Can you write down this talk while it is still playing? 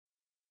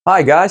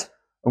Hi guys,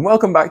 and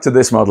welcome back to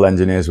this Model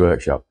Engineers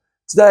Workshop.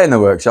 Today in the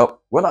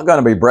workshop, we're not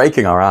going to be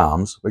breaking our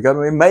arms, we're going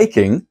to be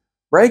making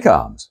brake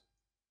arms.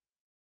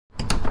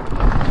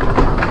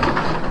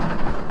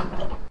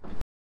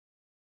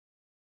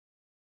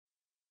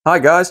 Hi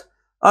guys,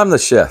 I'm the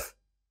chef.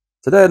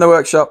 Today in the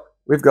workshop,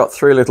 we've got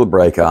 3 little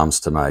brake arms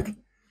to make.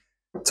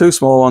 2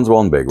 small ones,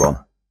 1 big one.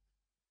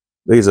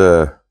 These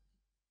are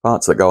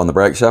parts that go on the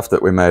brake shaft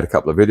that we made a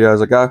couple of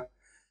videos ago.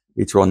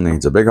 Each one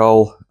needs a big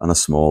hole and a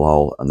small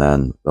hole, and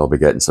then they'll be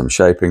getting some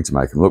shaping to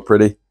make them look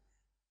pretty.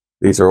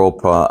 These are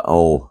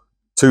all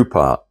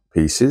 2-part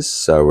pieces,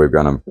 so we're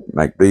going to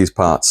make these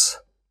parts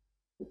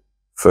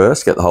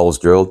first, get the holes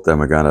drilled, then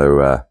we're going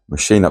to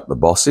machine up the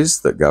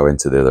bosses that go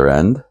into the other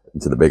end,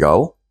 into the big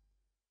hole.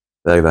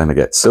 They're going to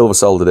get silver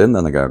soldered in,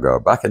 then they're going to go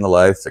back in the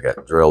lathe to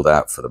get drilled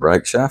out for the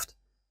brake shaft.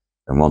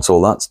 And once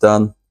all that's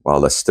done,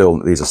 while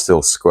these are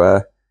still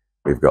square,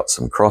 we've got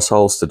some cross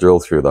holes to drill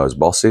through those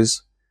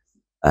bosses,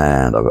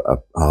 and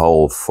a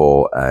hole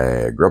for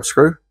a grub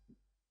screw.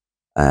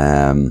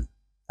 And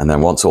then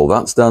once all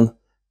that's done,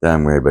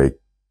 then we'll be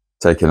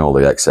taking all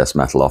the excess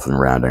metal off and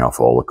rounding off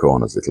all the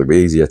corners. It'll be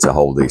easier to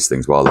hold these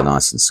things while they're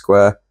nice and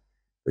square,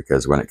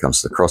 because when it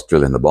comes to cross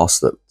drilling the boss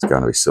that's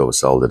going to be silver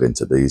soldered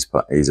into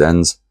these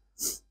ends,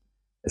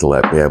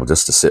 it'll be able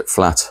just to sit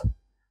flat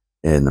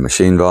in the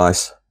machine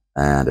vise,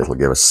 and it'll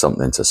give us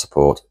something to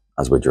support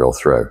as we drill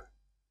through.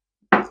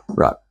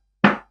 Right.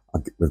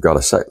 We've got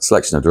a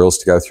selection of drills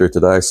to go through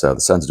today, so the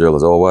center drill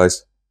as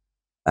always,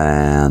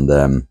 and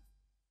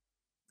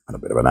had a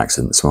bit of an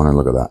accident this morning,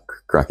 look at that,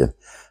 cracking.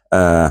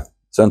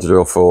 Center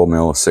drill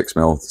 4mm,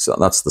 6mm, so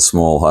that's the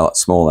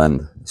small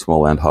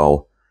end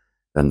hole,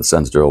 then the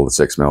center drill, the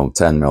 6mm,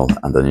 10mm,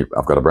 and then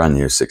I've got a brand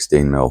new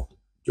 16mm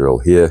drill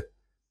here.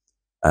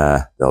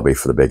 They'll be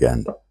for the big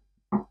end.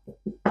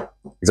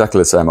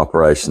 Exactly the same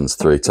operations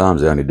 3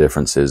 times, the only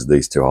difference is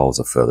these 2 holes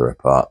are further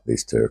apart,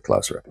 these 2 are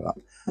closer apart.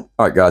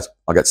 Alright guys,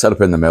 I'll get set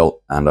up in the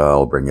mill and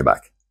I'll bring you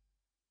back.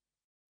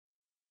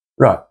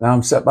 Right, now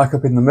I'm set back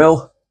up in the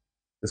mill.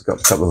 Just got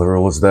a couple of the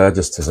rulers there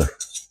just as a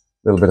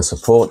little bit of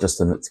support, just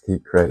to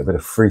create a bit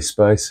of free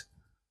space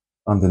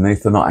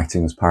underneath. They're not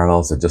acting as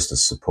parallels, they're just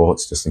as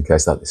supports, just in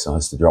case that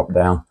decides to drop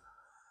down.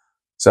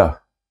 So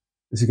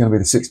this is going to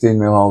be the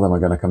 16mm hole, then we're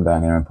going to come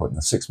down here and put in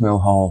the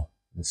 6mm hole.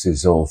 This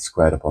is all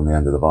squared up on the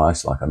end of the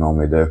vise like I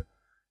normally do.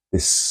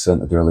 This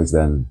center drill is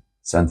then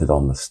centered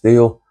on the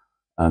steel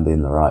and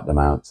in the right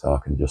amount, so I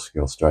can just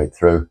go straight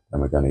through.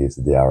 Then we're going to use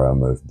the arrow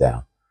move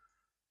down.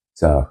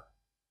 So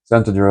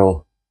center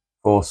drill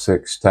 4,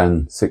 6,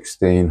 10,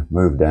 16,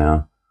 move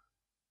down.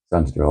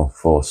 Center drill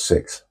 4,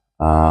 6.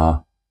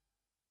 I'm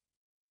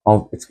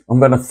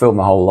going to film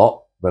the whole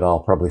lot, but I'll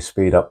probably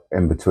speed up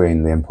in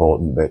between the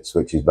important bits,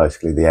 which is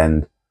basically the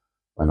end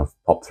when I've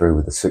popped through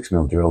with the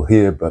 6mm drill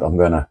here. But I'm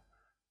going to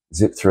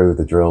zip through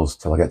the drills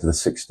till I get to the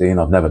 16.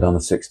 I've never done a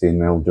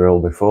 16mm drill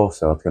before,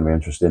 so it's going to be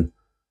interesting.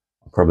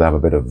 I'll probably have a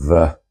bit of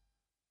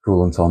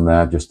coolant on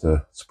there just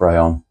to spray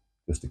on,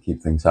 just to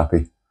keep things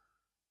happy.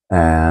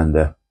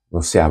 And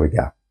we'll see how we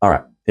go. All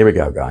right, here we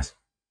go, guys.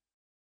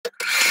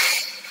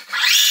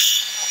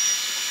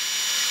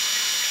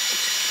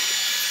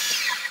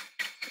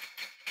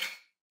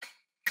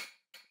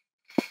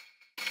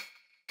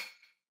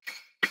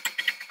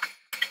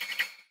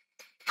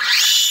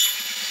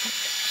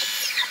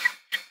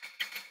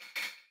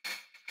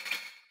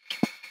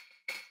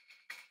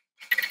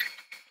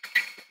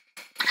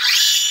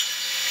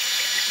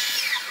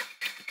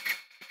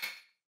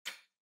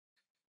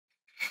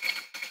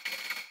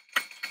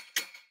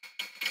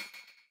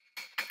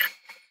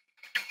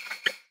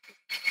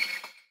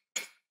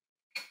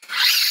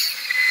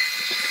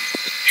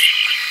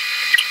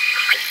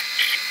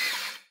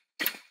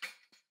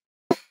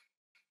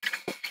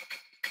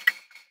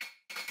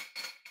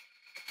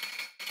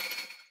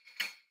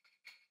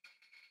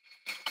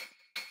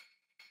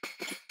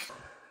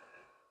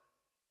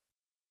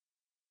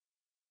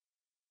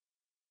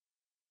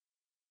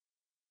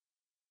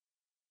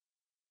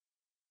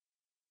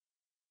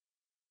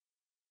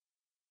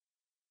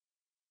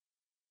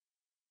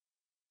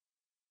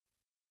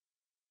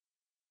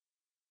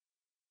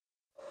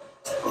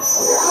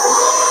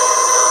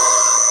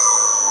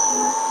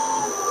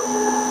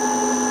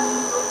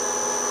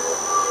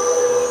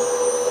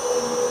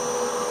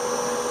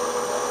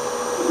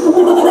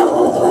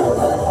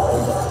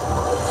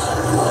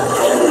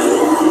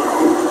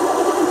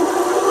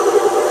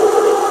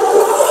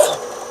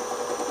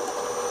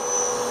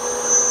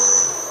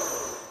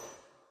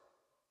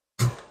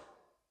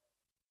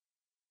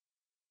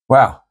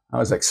 Wow, that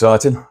was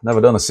exciting.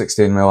 Never done a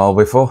 16mm hole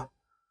before.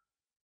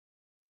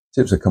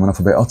 Tips are coming off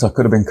a bit hot. I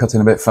could have been cutting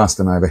a bit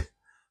faster maybe,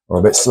 or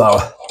a bit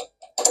slower.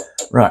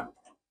 Right,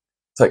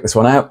 take this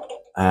one out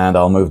and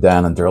I'll move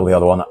down and drill the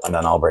other one, and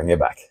then I'll bring you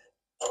back.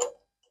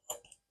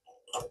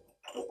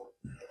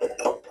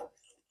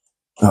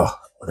 Oh,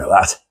 look at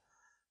that.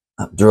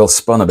 That drill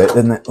spun a bit,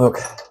 didn't it? Look.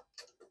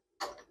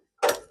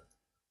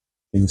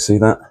 You can see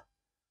that?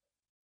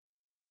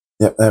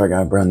 Yep, there we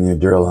go. Brand new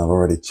drill. I've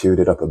already chewed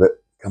it up a bit.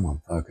 Come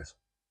on, focus.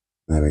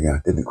 There we go.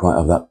 Didn't quite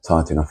have that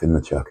tight enough in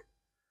the chuck.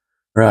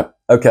 Right,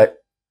 okay.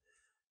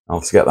 I'll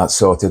just get that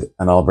sorted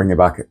and I'll bring you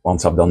back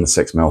once I've done the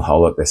 6mm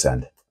hole at this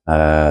end.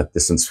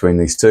 Distance between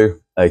these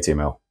two,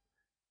 80mm.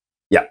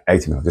 Yeah,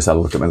 80mm. Just had a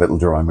look at my little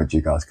drawing, which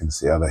you guys can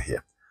see over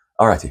here.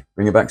 Alrighty,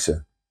 bring you back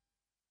soon.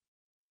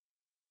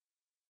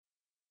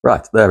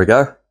 Right, there we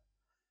go.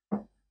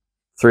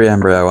 3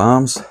 embryo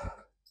arms,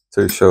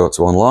 2 shorts,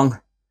 1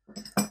 long.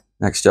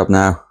 Next job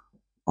now,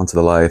 onto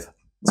the lathe,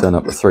 turn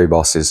up the 3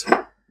 bosses,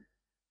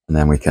 and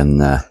then we can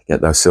get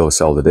those silver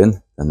soldered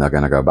in. Then they're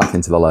going to go back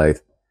into the lathe,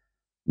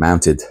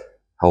 mounted,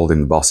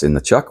 holding the boss in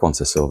the chuck once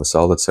they're silver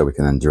soldered, so we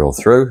can then drill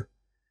through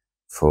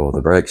for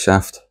the brake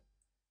shaft.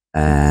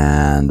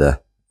 And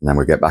then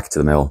we get back to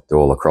the mill, do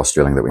all the cross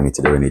drilling that we need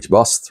to do in each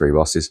boss, 3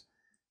 bosses.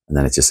 And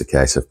then it's just a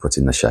case of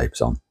putting the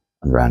shapes on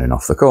and rounding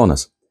off the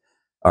corners.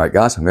 All right,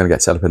 guys, I'm going to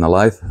get set up in the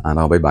lathe and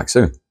I'll be back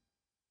soon.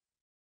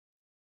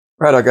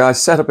 Righto,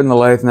 guys, set up in the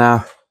lathe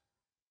now.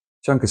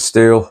 Chunk of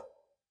steel,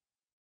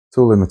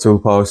 tool in the tool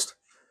post.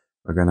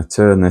 We're going to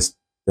turn this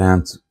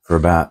down for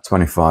about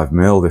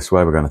 25mm. This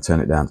way we're going to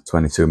turn it down to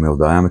 22mm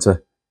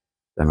diameter.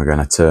 Then we're going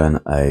to turn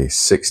a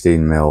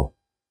 16mm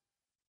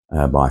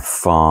by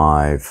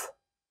 5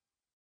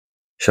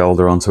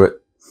 shoulder onto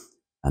it.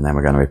 And then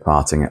we're going to be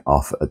parting it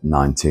off at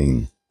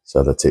 19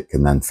 so that it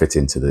can then fit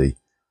into the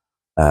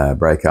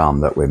brake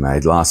arm that we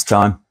made last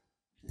time,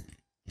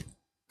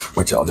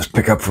 which I'll just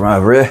pick up from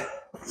over here.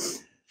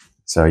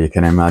 So you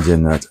can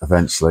imagine that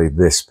eventually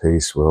this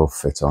piece will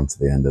fit onto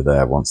the end of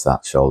there once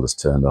that shoulder's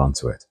turned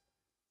onto it.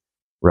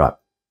 Right,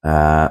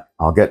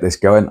 I'll get this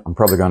going. I'm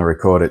probably going to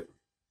record it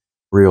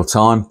real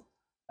time,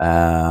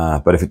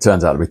 but if it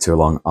turns out to be too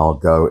long,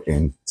 I'll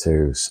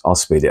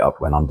speed it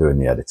up when I'm doing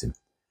the editing.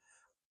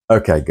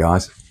 Okay,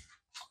 guys,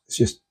 let's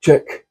just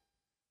check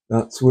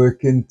that's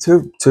working.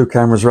 Two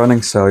cameras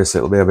running, so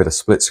it'll be a bit of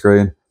split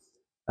screen,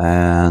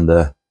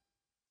 and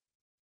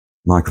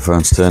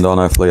microphone's turned on,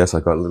 hopefully. Yes,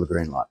 I've got a little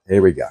green light.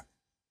 Here we go.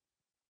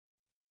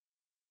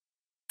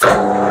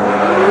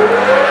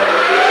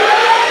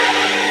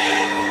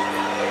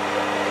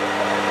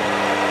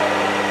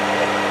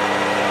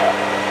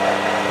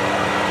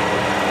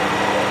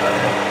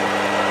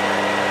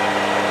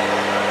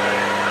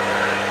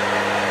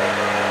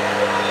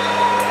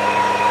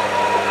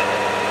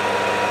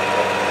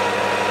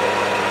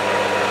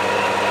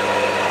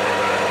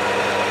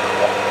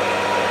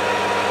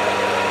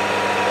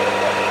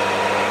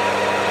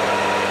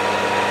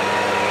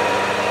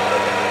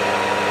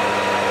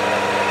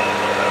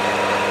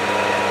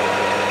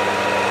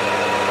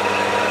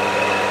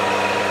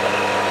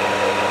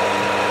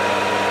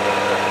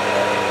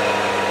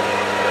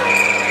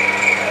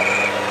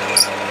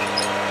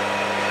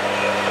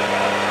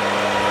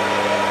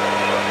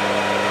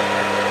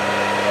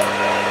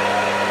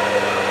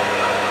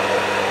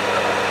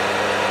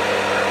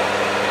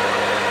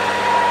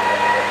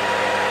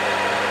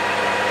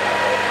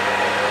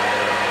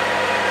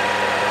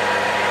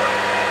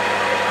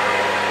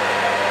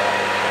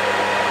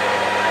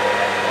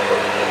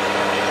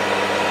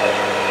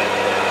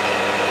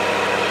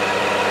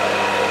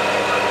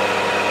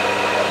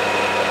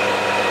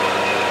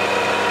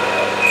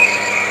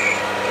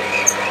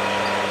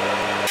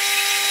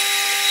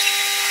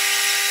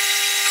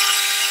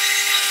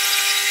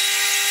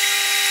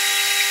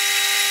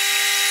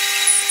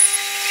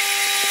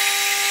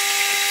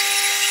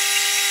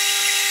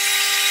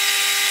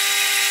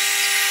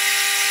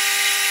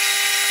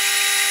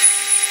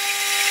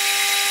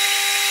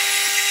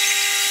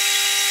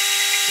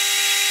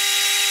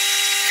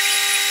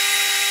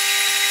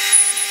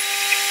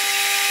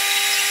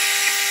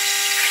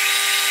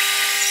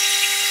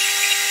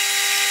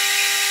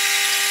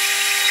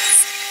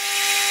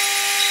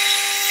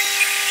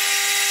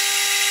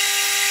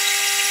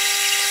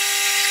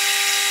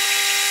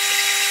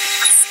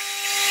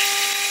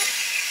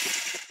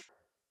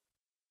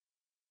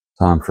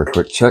 Time for a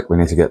quick check. We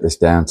need to get this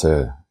down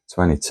to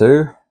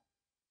 22.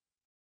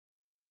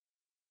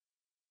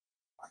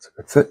 That's a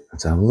good fit.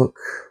 Let's have a look.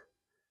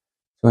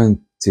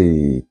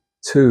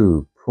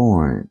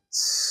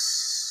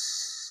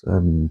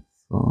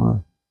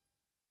 22.75.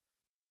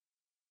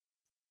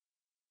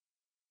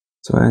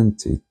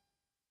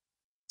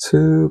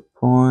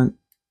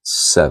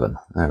 22.7.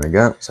 There we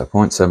go. So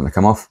 0.7 to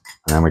come off,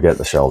 and then we get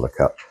the shoulder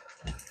cut.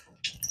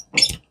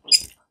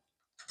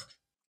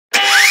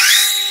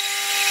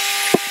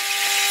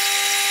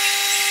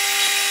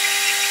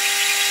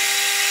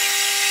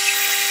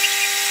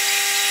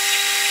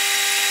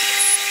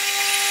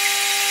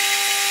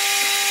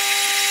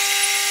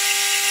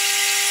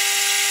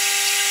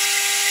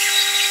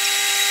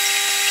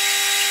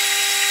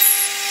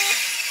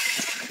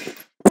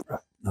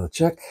 Another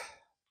check.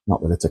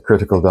 Not that it's a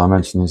critical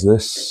dimension, is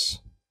this?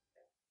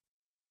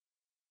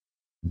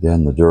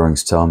 Again, the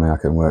drawings tell me I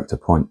can work to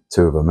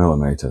 0.2 of a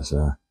millimeter,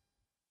 so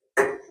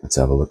let's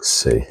have a look,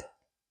 see.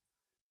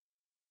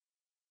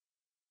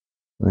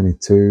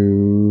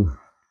 22.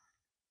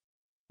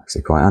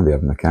 Actually quite handy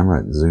having the camera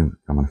at zoom.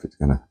 Come on, if it's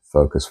going to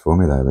focus for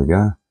me. There we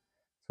go.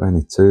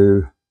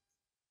 22.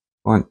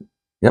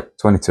 Yep,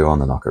 22 on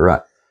the knocker.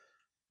 Right.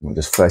 We'll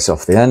just face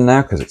off the end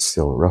now because it's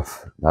still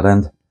rough, that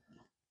end.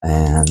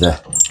 And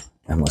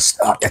then we'll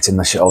start getting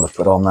the shoulder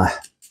put on there.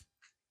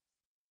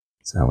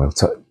 So we'll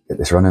get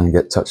this running and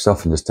get touched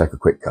off and just take a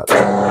quick cut.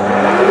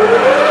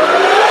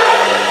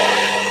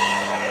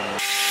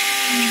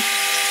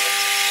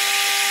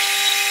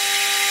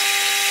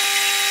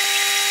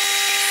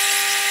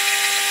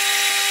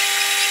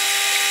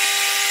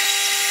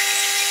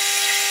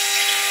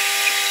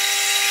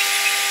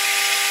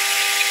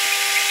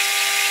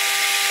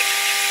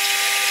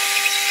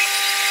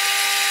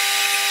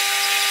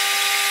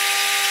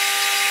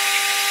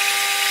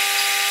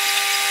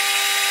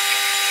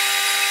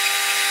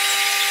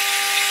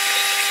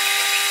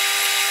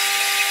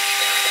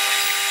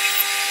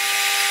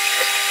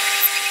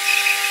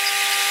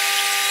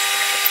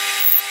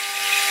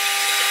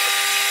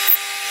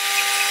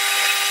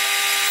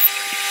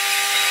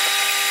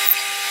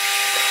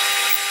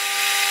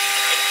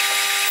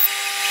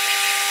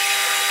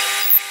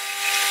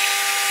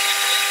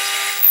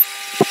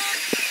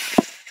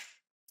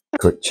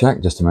 Quick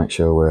check just to make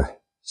sure we're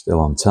still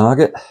on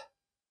target.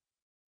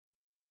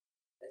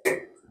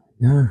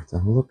 Yeah, let's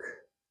have a look.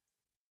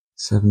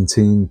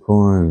 17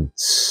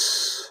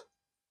 points.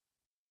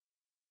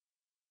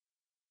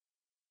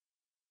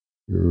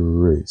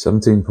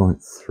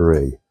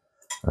 17.3.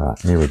 Right,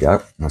 here we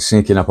go. I'm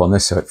sneaking up on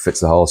this so it fits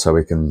the hole so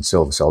we can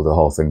silver solder the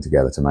whole thing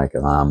together to make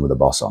an arm with a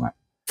boss on it.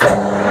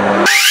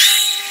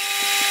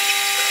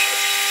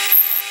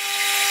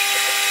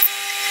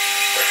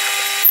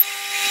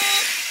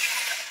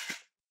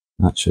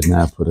 That should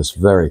now put us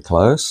very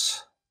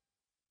close.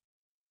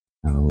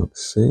 Have a look,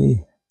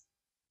 see.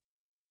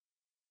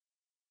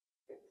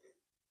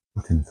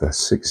 Looking for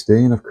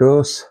 16, of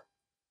course.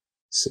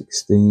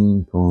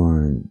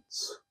 16.15.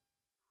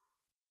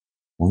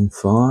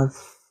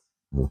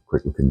 Have a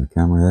quick look in the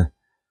camera there.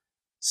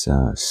 So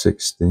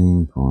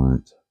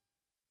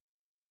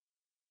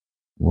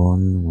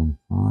 16.115,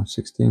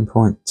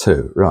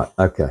 16.2. Right,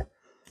 okay.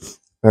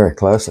 Very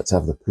close. Let's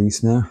have the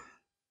piece now.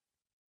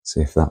 See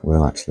if that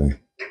will actually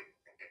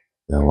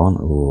go on.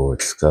 Oh,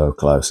 it's so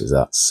close, is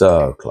that?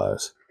 So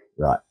close.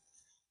 Right.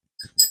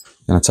 I'm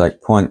going to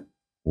take 0.1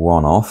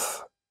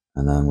 off,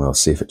 and then we'll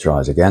see if it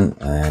tries again.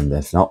 And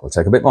if not, we'll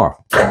take a bit more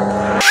off.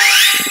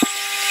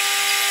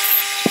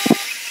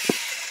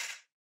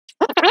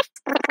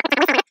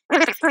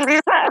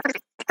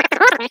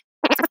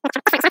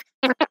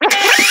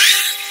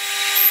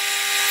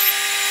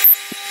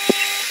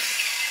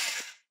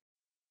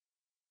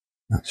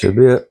 That should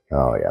be it.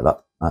 Oh yeah,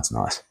 that's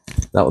nice.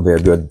 That would be a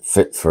good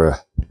fit for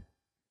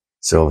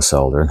silver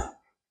soldering. A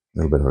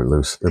little bit of a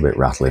loose, a little bit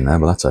rattling there,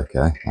 but that's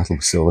okay. That'll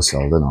be silver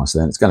solder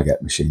nicely, and it's going to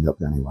get machined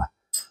up anyway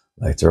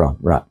later on.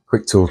 Right,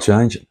 quick tool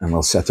change, and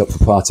we'll set up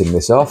for parting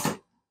this off.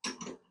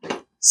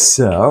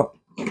 So,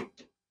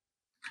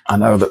 I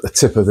know that the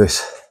tip of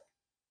this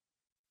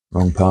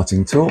wrong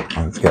parting tool,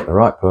 let's get the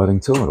right parting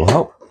tool, it'll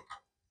help.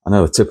 I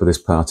know the tip of this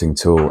parting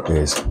tool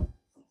is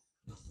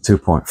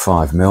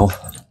 2.5 mil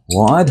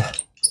wide,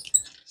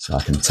 so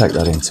I can take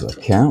that into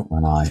account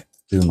when I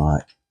do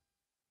my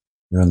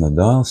run the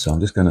dial. So I'm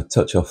just going to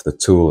touch off the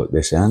tool at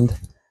this end.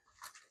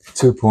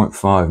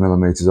 2.5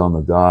 millimeters on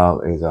the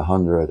dial is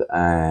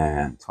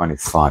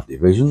 125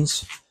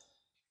 divisions.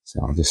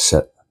 So I'll just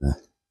set the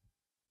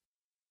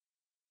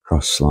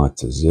cross slide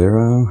to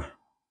 0,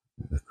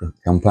 the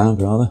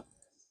compound rather.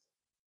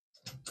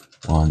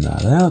 Wind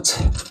that out.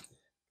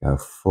 Go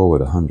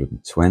forward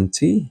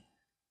 120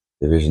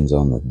 divisions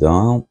on the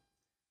dial.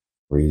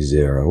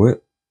 Re-zero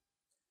it.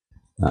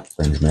 That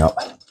brings me up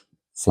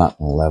flat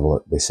and level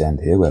at this end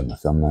here where my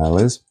thumbnail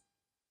is.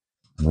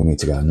 And we need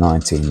to go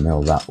 19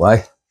 mil that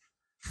way.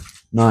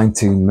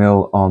 19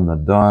 mil on the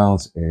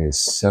dials is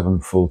 7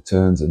 full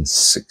turns and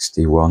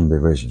 61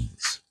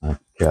 divisions.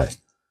 Okay.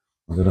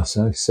 What did I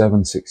say?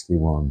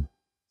 761.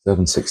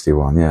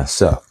 761, yeah.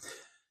 So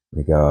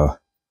we go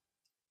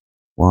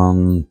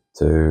 1,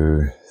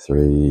 2,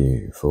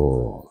 3,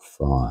 4,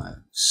 5,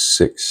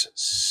 6,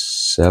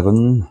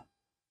 7.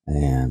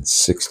 And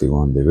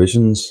 61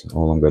 divisions.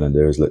 All I'm going to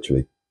do is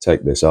literally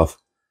take this off,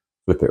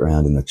 flip it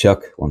around in the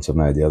chuck once I've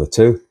made the other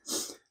two,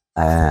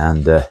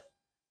 and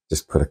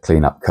just put a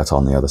clean up cut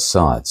on the other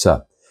side.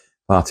 So,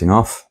 parting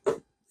off, a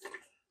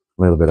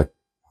little bit of,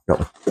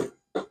 got the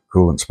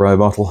coolant spray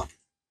bottle.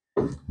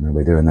 We'll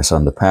be doing this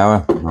under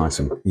power, nice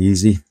and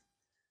easy.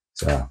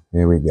 So,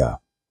 here we go.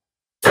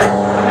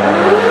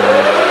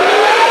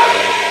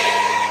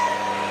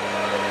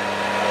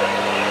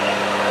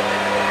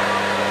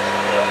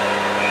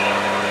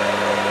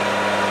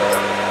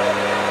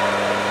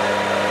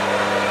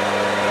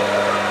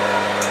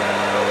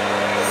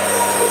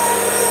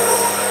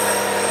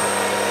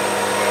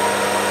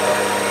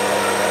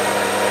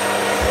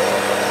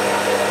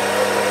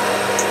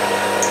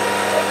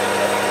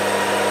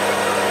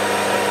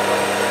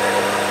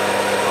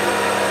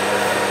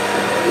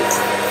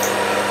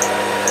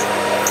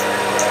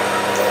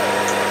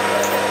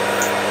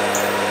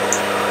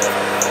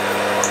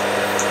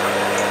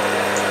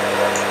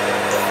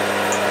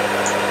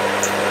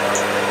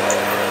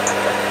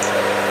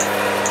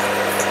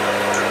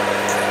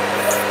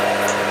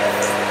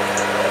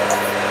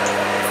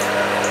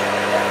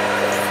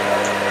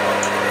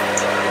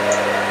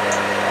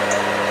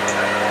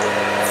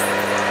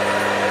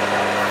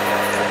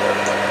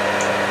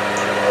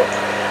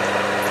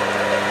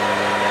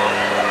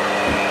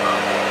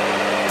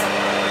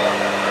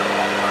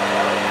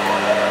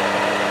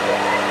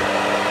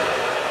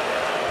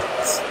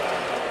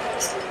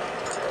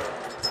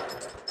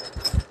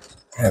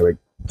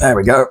 There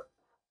we go.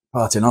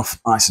 Parting off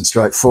nice and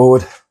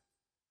straightforward.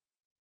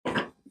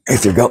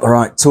 If you've got the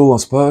right tool, I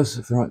suppose.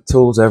 If the right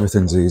tools,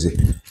 everything's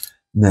easy.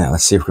 Now,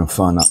 let's see if we can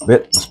find that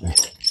bit. Must be,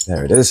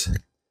 there it is.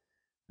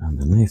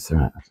 Underneath,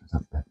 right,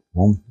 that bit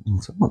one.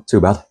 Not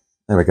too bad.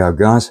 There we go,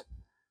 guys.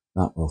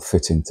 That will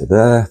fit into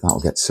there.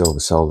 That'll get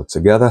silver soldered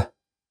together.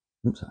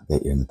 Oops, I'll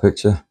get you in the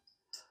picture.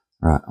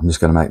 Right, I'm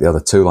just going to make the other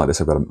two like this.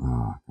 I've got to,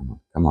 oh,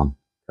 come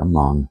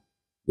on.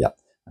 Yep,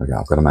 there we go.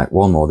 I've got to make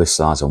one more this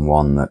size and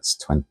one that's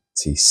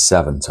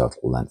 27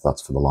 total length.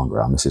 That's for the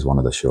longer arm. This is one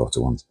of the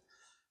shorter ones.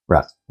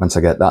 Right, once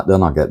I get that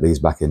done, I'll get these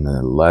back in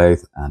the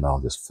lathe and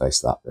I'll just face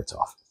that bit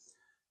off.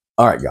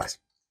 All right, guys,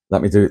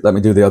 let me do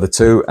the other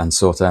two and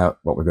sort out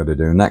what we're going to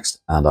do next,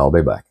 and I'll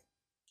be back.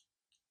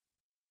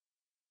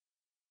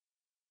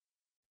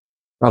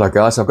 Right,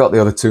 guys, I've got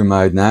the other two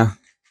made now.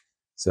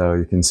 So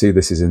you can see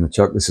this is in the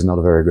chuck. This is not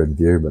a very good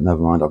view, but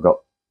never mind. I've got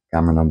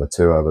camera number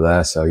 2 over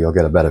there, so you'll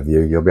get a better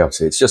view. You'll be able to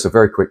see. It's just a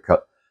very quick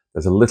cut.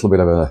 There's a little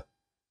bit of a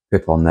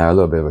pip on there, a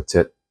little bit of a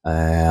tit,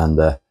 and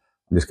I'm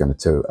just going to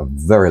do a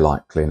very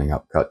light cleaning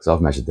up cut because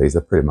I've measured these.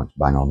 They're pretty much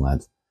bang on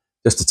length.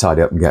 Just to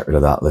tidy up and get rid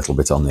of that little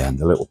bit on the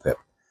end, a little pip.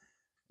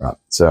 Right,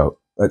 so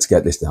let's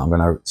get this done. I'm going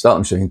to start the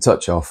machine,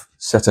 touch off,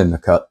 set in the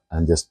cut,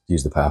 and just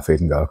use the power feed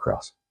and go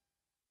across.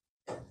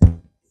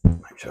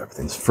 Make sure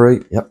everything's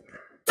free. Yep.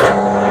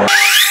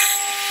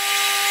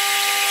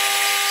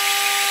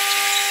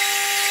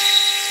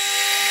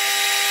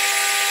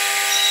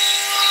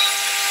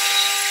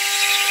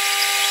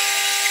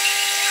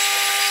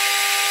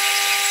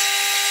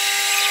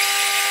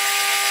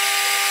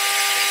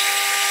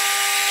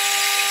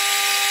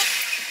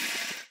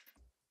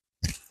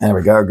 There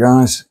we go,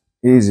 guys.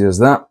 Easy as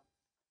that. I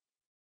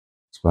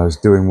suppose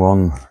doing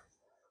one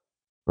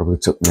probably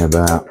took me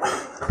about,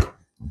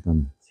 I've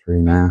done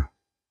 3 now.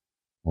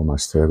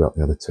 Almost 3. I've got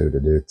the other 2 to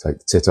do. Take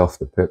the tit off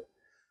the pip.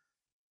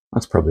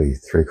 That's probably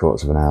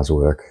 3/4 of an hour's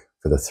work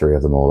for the 3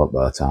 of them all up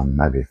by the time,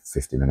 maybe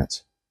 50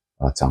 minutes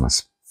by the time I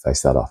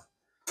face that off.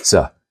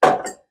 So,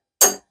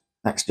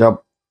 next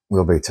job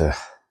will be to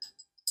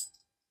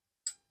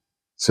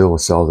silver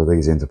solder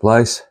these into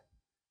place.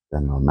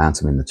 Then we'll mount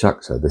them in the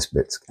chuck, so this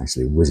bit's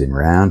actually whizzing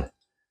round.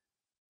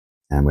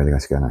 And we're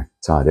just going to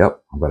tidy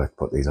up. I'm going to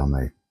put these on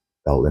the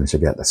belt linear to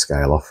get the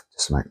scale off,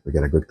 just to make we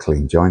get a good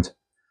clean joint.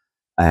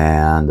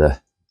 And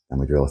then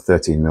we drill a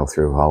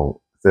 13mm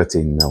hole,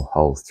 13mm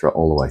hole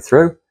all the way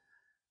through.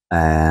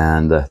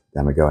 And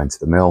then we go into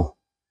the mill.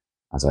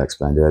 As I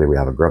explained earlier, we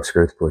have a grub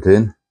screw to put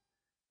in,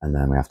 and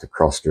then we have to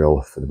cross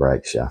drill for the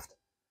brake shaft.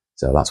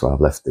 So that's why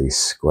I've left these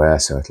square,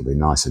 so it'll be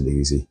nice and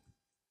easy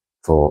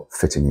for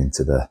fitting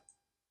into the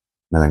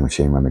milling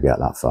machine when we get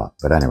that far.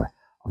 But anyway,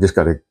 I've just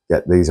got to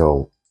get these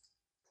all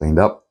cleaned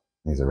up.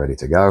 These are ready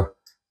to go.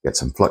 Get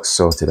some flux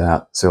sorted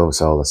out, silver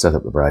solder, set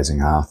up the brazing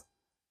hearth,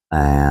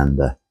 and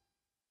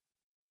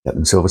get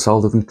them silver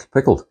soldered and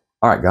pickled.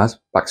 All right, guys,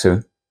 back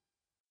soon.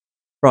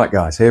 Right,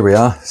 guys, here we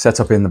are, set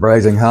up in the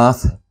brazing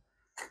hearth.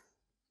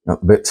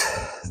 Got the bit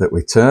that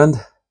we turned.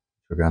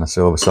 We're going to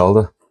silver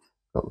solder.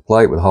 Got the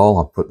plate with a hole.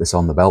 I've put this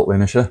on the belt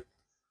linisher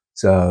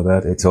so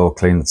that it's all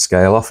clean and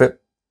scale off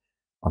it.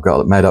 I've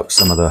got made up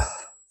some of the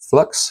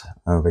flux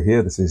over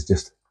here. This is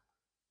just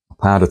a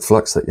powdered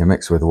flux that you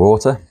mix with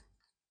water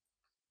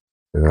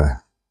to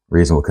a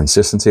reasonable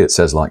consistency. It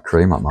says like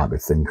cream. It might be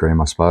thin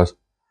cream, I suppose.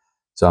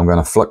 So I'm going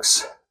to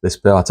flux this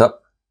part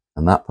up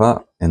and that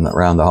part in that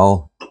round the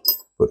hole.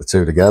 Put the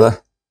 2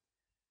 together.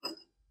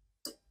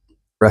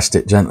 Rest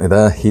it gently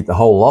there. Heat the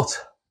whole lot.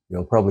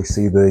 You'll probably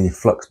see the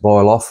flux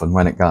boil off, and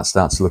when it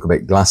starts to look a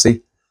bit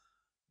glassy,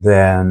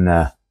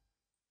 then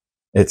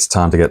it's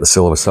time to get the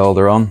silver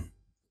solder on.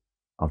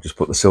 I've just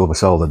put the silver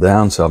solder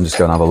down, so I'm just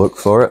going to have a look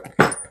for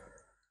it.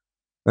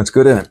 That's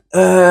good, isn't it?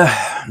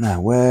 Now,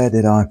 where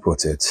did I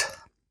put it?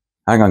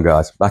 Hang on,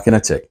 guys. Back in a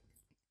tick.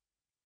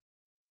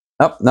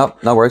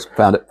 Nope, no worries.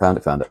 Found it.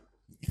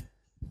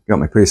 Got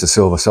my piece of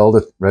silver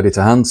solder ready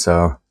to hand,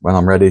 so when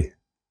I'm ready,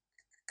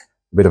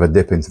 a bit of a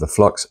dip into the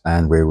flux,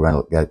 and we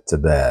will get to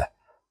there.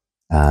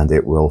 And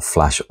it will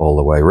flash all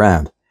the way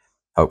around,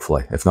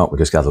 hopefully. If not, we'll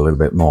just get a little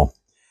bit more.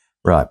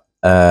 Right.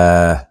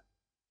 The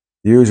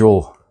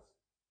usual...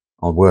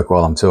 I'll work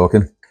while I'm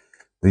talking.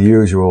 The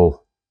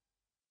usual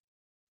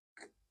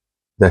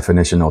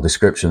definition or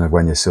description of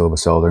when you're silver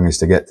soldering is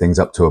to get things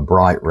up to a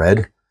bright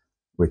red,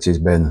 which has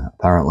been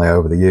apparently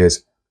over the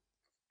years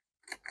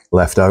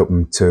left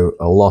open to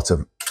a lot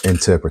of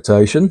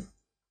interpretation.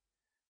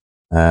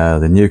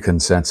 The new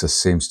consensus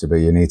seems to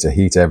be you need to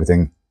heat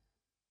everything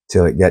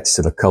till it gets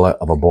to the colour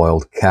of a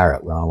boiled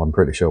carrot. Well, I'm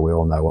pretty sure we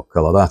all know what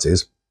colour that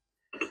is.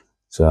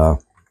 So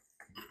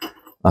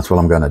that's what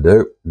I'm going to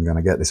do. I'm going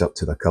to get this up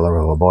to the colour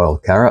of a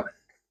boiled carrot.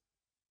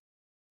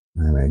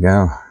 There we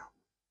go.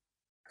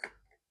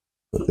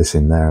 Put this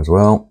in there as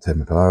well. Tip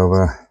it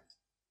over.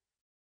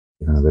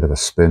 Give it a bit of a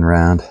spin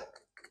round.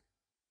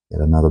 Get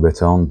another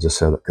bit on just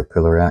so that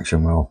capillary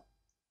action will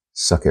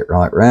suck it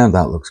right round.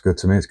 That looks good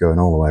to me. It's going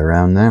all the way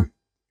around now.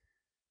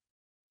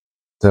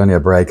 It's only a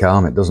brake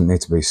arm. It doesn't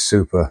need to be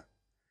super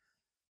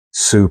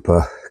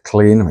super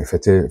clean. If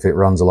it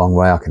runs a long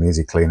way, I can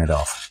easily clean it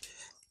off.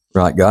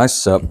 Right, guys,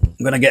 so I'm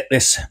going to get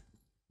this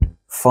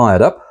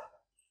fired up.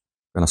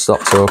 I'm going to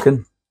stop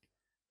talking.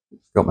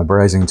 Got my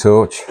brazing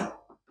torch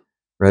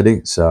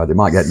ready, so it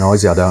might get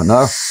noisy, I don't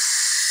know.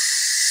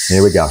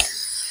 Here we go.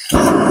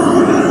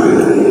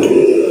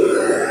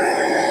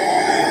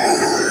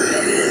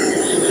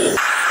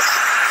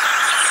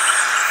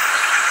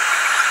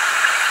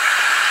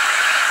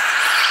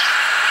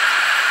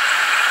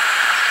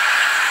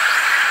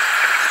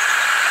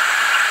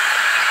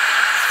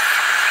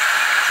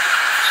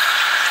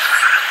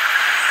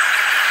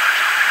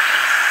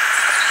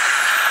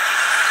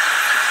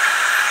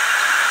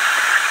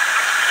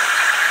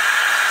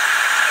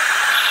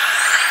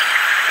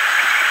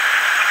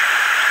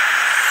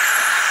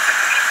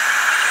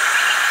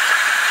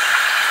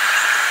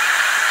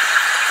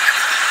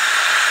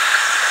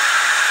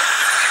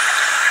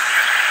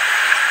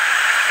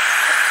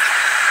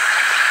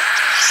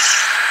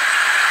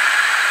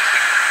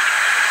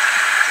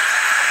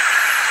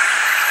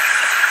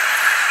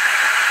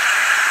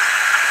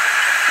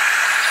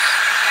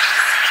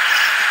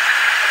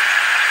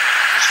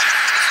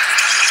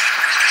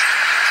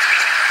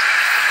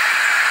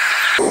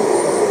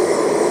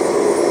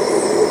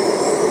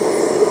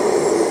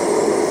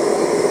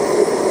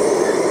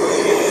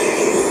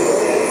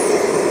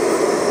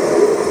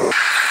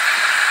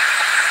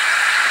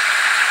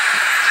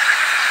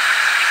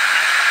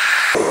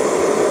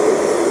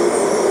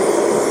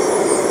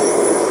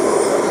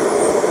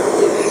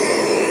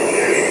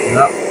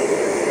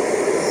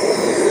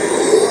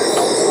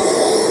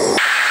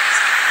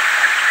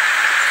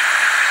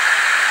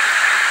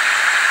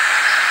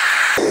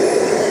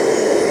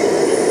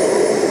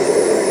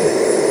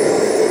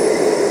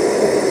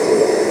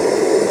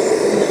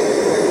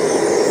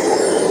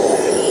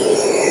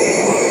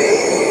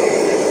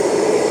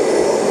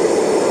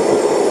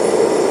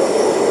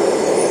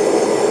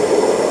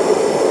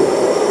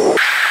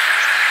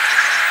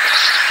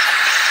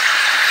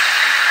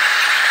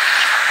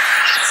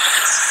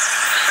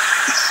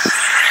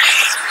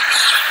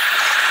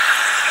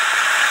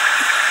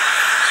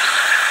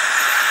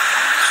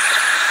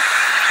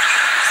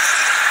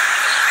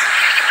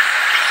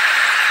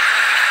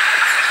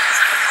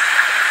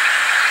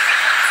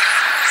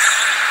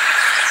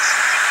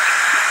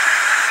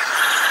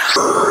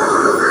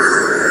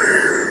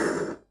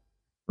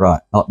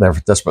 Right, not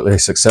desperately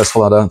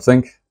successful, I don't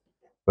think,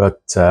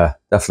 but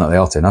definitely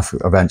hot enough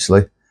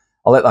eventually.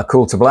 I'll let that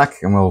cool to black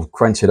and we'll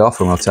quench it off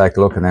and we'll take a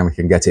look and then we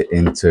can get it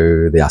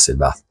into the acid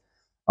bath.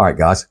 All right,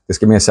 guys, just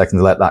give me a second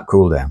to let that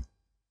cool down.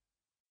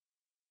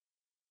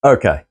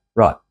 Okay,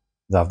 right.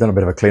 I've done a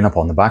bit of a clean up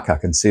on the back. I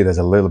can see there's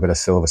a little bit of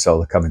silver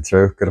solder coming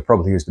through. Could have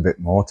probably used a bit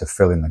more to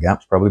fill in the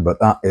gaps probably, but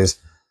that is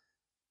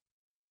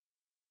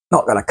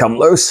not going to come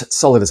loose. It's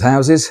solid as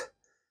houses.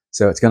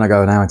 So it's going to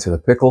go now into the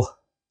pickle.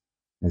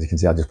 As you can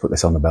see, I just put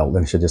this on the belt,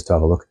 then you should just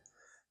have a look.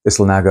 This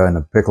will now go in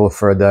the pickle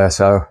for a day or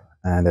so,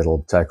 and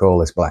it'll take all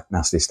this black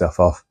nasty stuff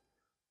off.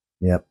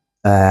 Yep.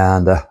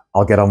 And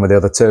I'll get on with the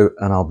other two,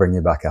 and I'll bring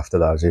you back after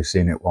those. You've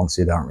seen it once,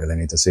 you don't really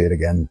need to see it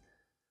again.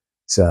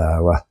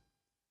 So,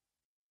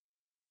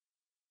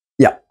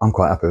 yeah, I'm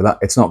quite happy with that.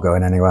 It's not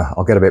going anywhere.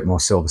 I'll get a bit more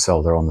silver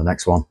solder on the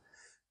next one,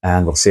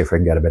 and we'll see if we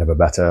can get a bit of a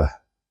better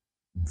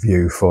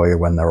view for you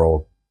when they're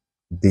all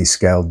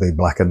descaled,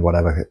 de-blackened,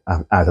 whatever,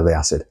 out of the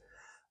acid.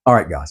 All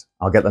right, guys,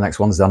 I'll get the next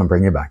ones done and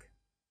bring you back.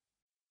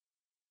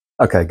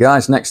 Okay,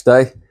 guys, next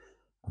day,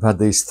 I've had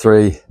these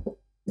three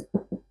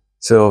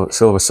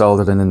silver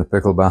soldered in the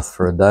pickle bath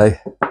for a day,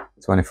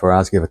 24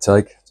 hours, give or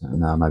take.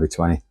 No, maybe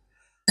 20.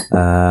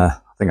 I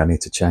think I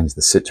need to change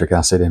the citric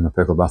acid in the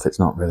pickle bath. It's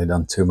not really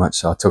done too much,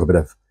 so I took a bit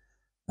of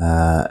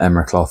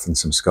emery cloth and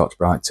some Scotch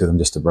Brite to them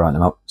just to brighten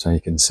them up so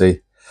you can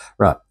see.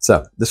 Right,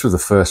 so this was the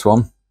first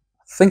one.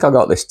 I think I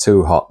got this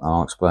too hot, and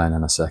I'll explain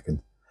in a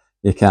second.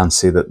 You can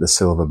see that the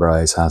silver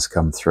braze has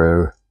come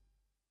through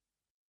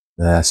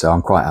there, so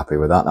I'm quite happy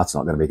with that. That's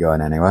not going to be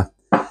going anywhere.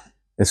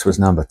 This was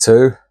number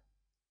 2.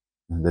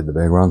 I did the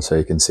big one, so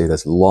you can see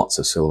there's lots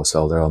of silver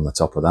solder on the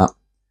top of that.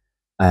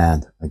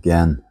 And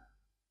again,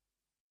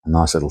 a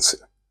nice little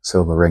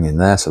silver ring in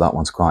there, so that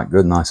one's quite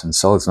good, nice and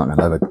solid. It's not going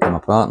to ever come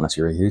apart unless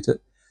you reheat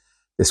it.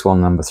 This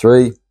one, number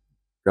 3,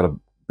 got a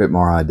bit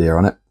more idea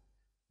on it.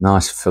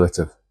 Nice fillet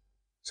of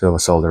silver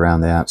solder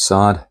around the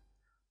outside.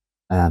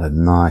 And a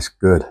nice,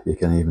 good, you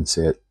can even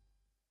see it,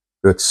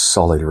 good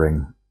solid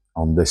ring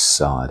on this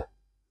side.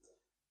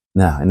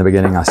 Now, in the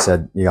beginning I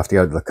said you have to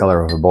go to the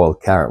colour of a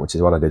boiled carrot, which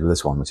is what I did with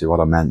this one, which is what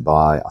I meant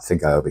by I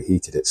think I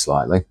overheated it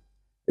slightly.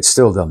 It's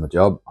still done the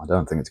job. I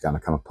don't think it's going to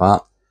come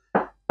apart.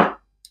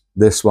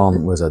 This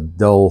one was a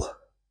dull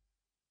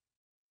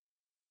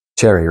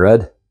cherry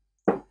red,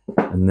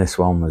 and this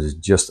one was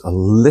just a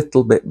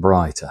little bit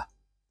brighter.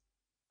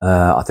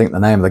 I think the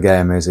name of the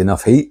game is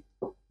enough heat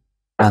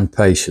and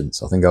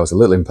patience. I think I was a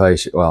little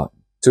impatient, well,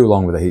 too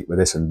long with the heat with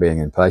this and being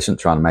impatient,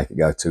 trying to make it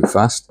go too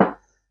fast.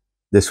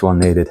 This one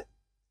needed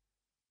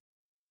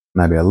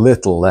maybe a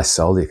little less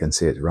solder. You can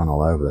see it's run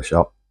all over the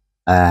shop,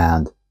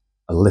 and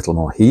a little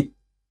more heat.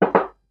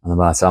 And then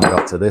by the time I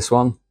got to this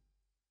one,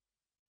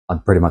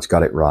 I'd pretty much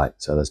got it right.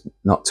 So there's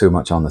not too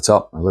much on the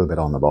top, a little bit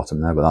on the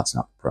bottom there, but that's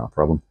not a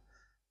problem.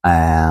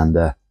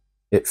 And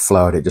it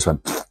flowed, it just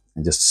went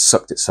and just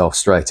sucked itself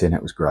straight in.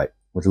 It was great.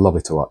 It was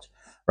lovely to watch.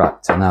 Right,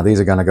 so now these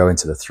are going to go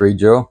into the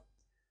 3-jaw.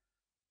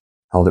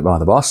 Hold it by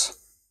the boss.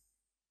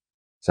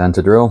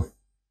 Center drill.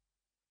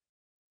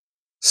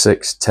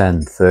 6,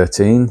 10,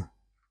 13.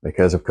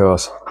 Because of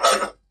course,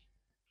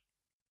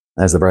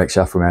 there's the brake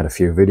shaft we made a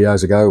few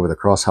videos ago with the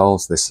cross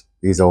holes.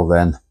 These all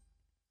then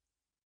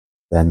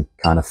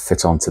kind of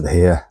fit onto the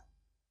here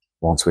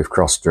once we've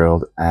cross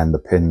drilled, and the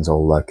pins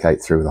all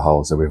locate through the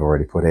holes that we've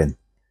already put in.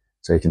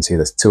 So you can see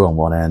there's 2 on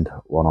one end,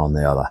 1 on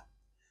the other.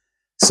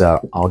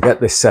 So I'll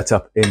get this set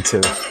up into,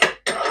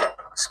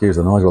 excuse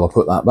the noise while I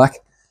put that back.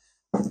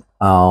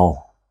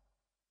 I'll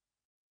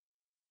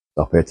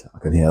stop it. I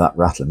can hear that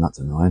rattling, that's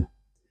annoying.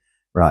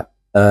 Right,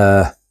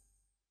 I'll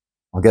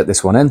get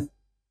this one in.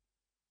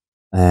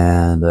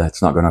 And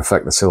it's not going to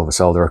affect the silver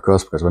solder, of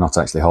course, because we're not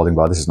actually holding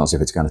by. This is not as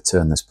if it's going to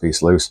turn this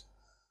piece loose.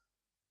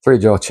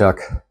 3-jaw chuck.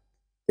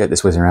 Get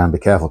this whizzing around. Be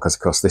careful, because of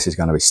course this is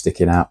going to be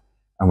sticking out,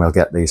 and we'll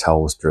get these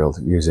holes drilled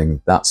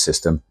using that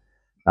system.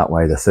 That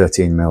way the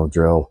 13mm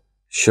drill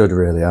should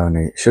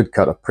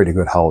cut a pretty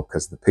good hole,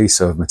 because the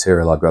piece of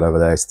material I've got over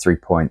there is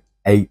 3.8,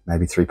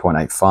 maybe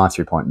 3.85,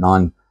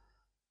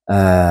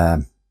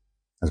 3.9,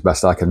 as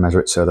best I can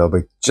measure it. So there'll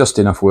be just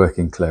enough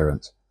working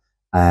clearance.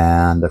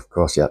 And of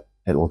course, yeah,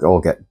 it'll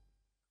all get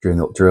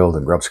drilled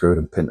and grub screwed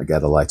and pinned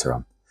together later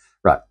on.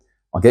 Right,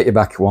 I'll get you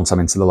back once I'm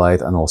into the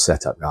lathe and all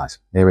set up, guys.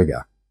 Here we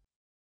go.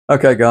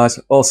 Okay, guys,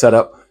 all set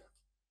up.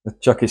 The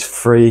chuck is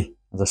free.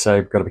 As I say,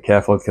 you've got to be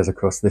careful, because of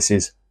course this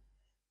is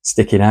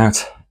sticking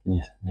out.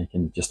 You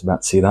can just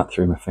about see that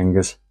through my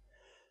fingers.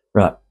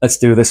 Right, let's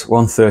do this.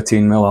 1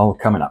 13mm hole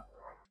coming up.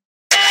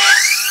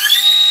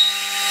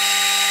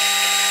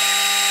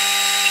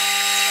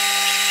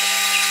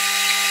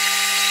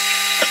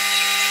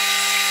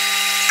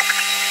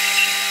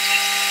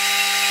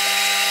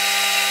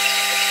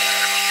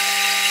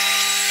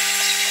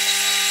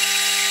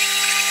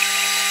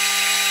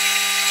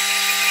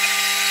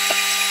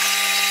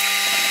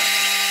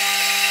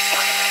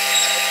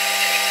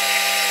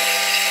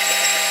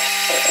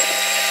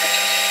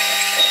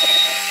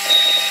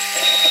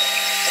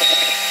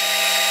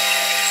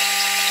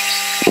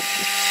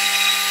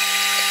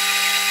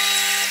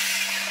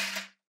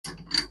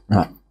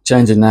 Right,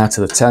 changing now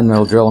to the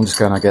 10mm drill. I'm just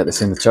going to get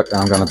this in the chuck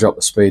now. I'm going to drop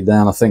the speed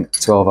down. I think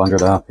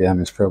 1200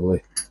 RPM is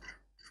probably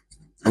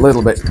a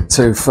little bit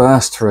too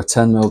fast for a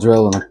 10mm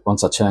drill, and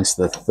once I change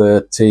to the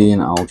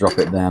 13, I'll drop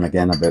it down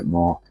again a bit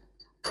more.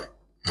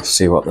 Let's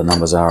see what the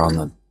numbers are on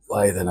the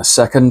lathe in a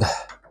second.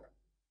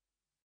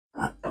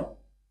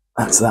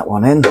 That's that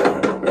one in.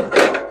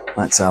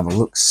 Let's have a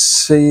look.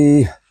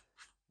 See,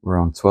 we're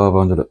on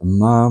 1200 at the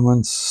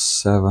moment.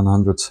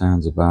 700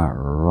 sounds about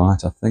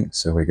right, I think.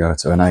 So we go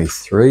to an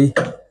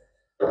A3.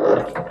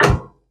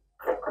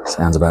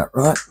 Sounds about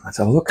right. Let's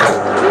have a look.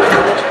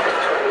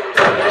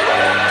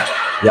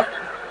 Yep.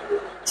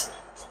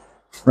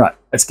 Right,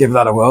 let's give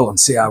that a whirl and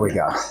see how we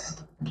go.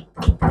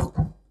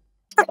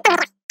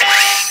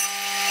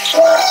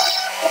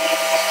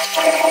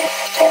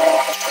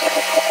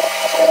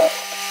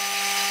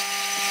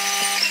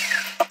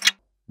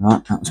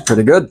 Right, that was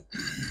pretty good.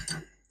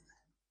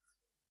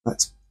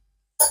 Let's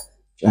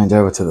change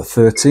over to the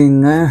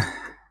 13 now.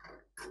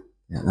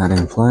 Get that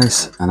in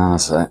place, and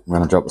as I say, I'm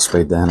going to drop the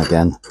speed down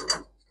again.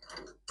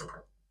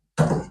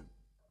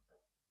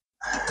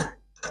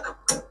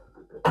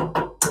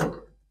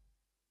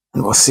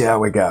 And we'll see how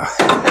we go.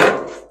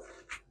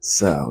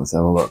 So let's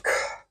have a look.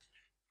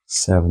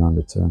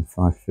 700 turn,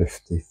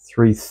 550,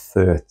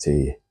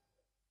 330,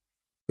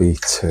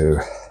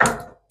 B2.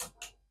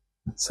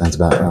 That sounds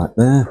about right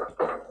there.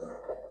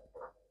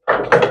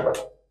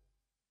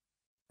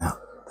 Out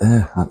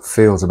there, that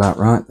feels about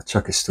right. The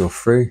chuck is still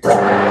free.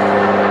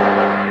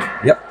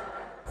 Yep.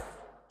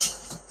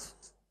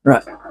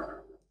 Right.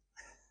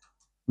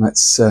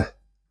 Let's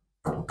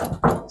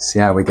see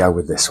how we go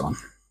with this one.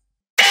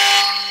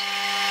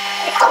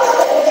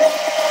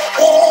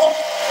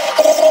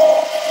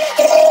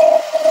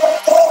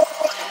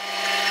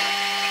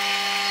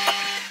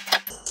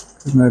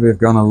 Maybe I've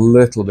gone a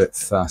little bit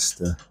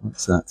faster.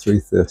 What's that?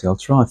 330. I'll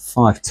try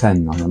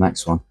 510 on the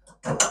next one.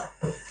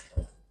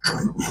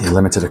 You're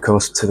limited, of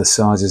course, to the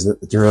sizes that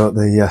the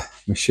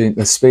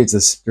speeds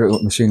the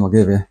drill machine will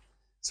give you.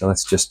 So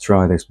let's just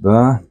try this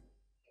bar.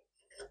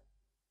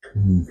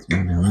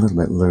 Maybe a little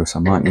bit loose. I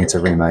might need to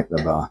remake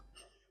the bar.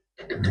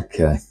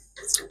 Okay.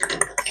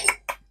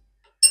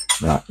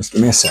 Right, just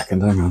give me a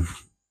second. Hang on.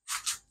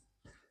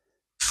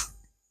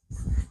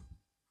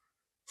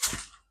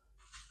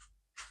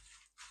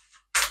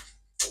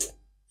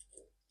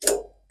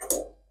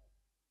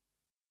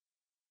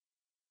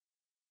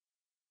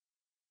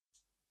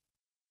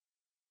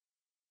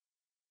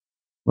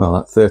 Well,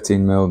 that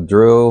 13mm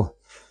drill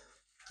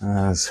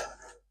has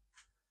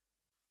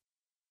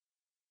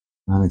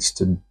managed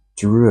to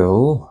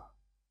drill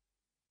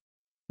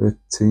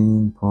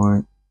 13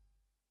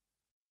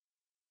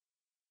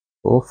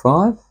 4,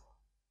 5,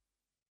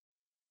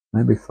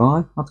 maybe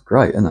 5. That's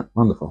great, isn't it?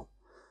 Wonderful.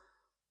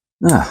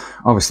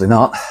 Obviously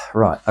not.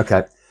 Right,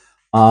 okay.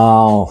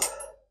 What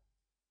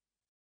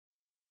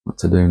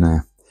to do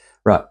now?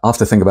 Right, I'll have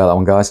to think about that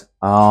one, guys.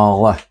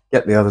 I'll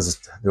get the others.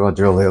 Do I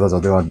drill the others,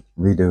 or do I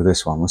redo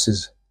this one? This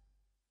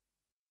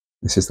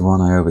is the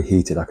one I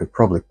overheated. I could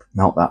probably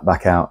melt that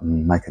back out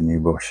and make a new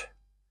bush.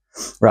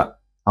 Right,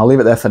 I'll leave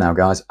it there for now,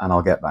 guys, and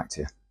I'll get back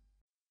to you.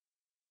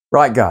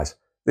 Right, guys,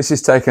 this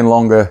is taking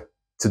longer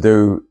to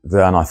do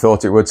than I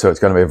thought it would, so it's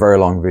going to be a very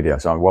long video.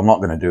 So I'm not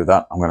going to do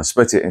that. I'm going to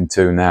split it in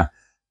two now.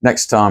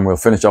 Next time we'll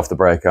finish off the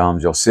brake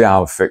arms. You'll see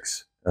how I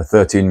fix a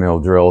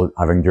 13mm drill,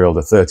 having drilled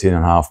a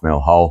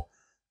 13.5mm hole.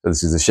 So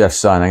this is the chef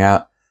signing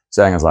out,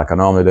 saying as like I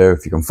normally do,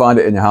 if you can find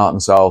it in your heart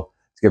and soul,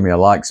 give me a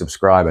like,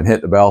 subscribe, and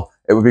hit the bell.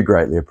 It would be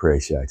greatly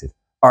appreciated.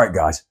 All right,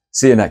 guys,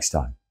 see you next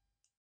time.